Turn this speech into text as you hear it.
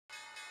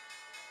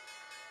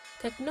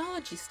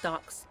Technology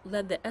stocks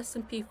led the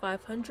S&P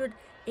 500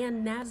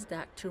 and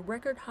Nasdaq to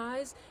record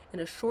highs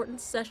in a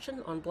shortened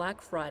session on Black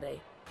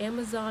Friday.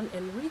 Amazon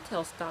and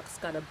retail stocks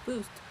got a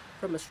boost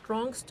from a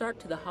strong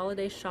start to the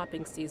holiday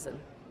shopping season.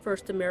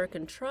 First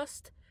American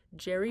Trust,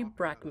 Jerry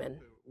Brackman.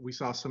 We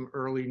saw some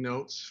early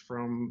notes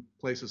from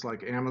places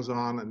like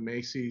Amazon and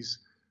Macy's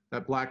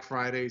that Black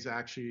Friday is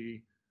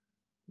actually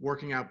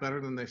working out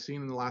better than they've seen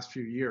in the last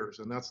few years.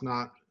 And that's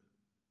not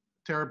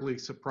terribly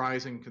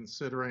surprising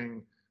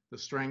considering the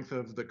strength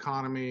of the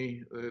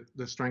economy,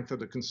 the strength of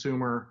the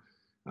consumer,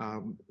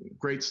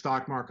 great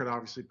stock market,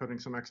 obviously putting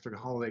some extra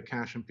holiday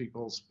cash in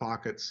people's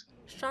pockets.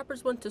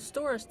 Shoppers went to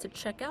stores to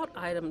check out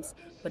items,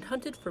 but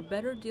hunted for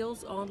better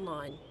deals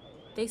online.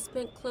 They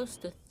spent close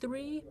to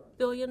 $3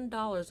 billion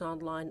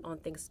online on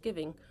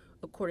Thanksgiving,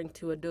 according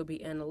to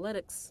Adobe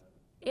Analytics.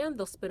 And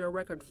they'll spend a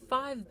record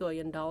 $5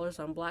 billion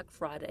on Black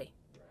Friday.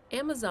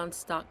 Amazon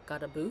stock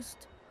got a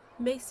boost.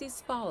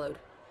 Macy's followed.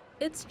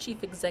 Its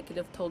chief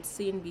executive told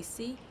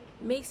CNBC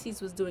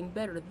Macy's was doing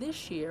better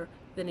this year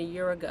than a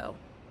year ago.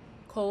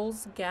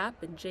 Kohl's,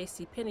 Gap, and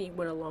JCPenney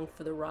went along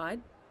for the ride.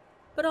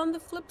 But on the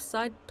flip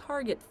side,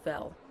 Target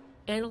fell.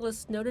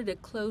 Analysts noted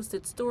it closed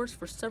its doors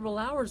for several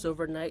hours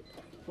overnight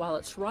while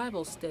its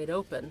rivals stayed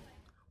open.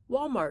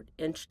 Walmart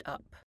inched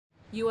up.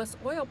 U.S.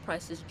 oil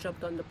prices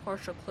jumped on the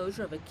partial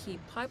closure of a key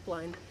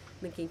pipeline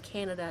linking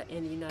Canada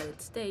and the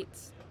United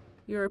States.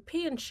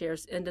 European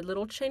shares ended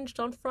little changed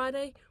on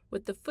Friday,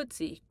 with the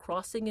FTSE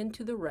crossing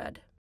into the red.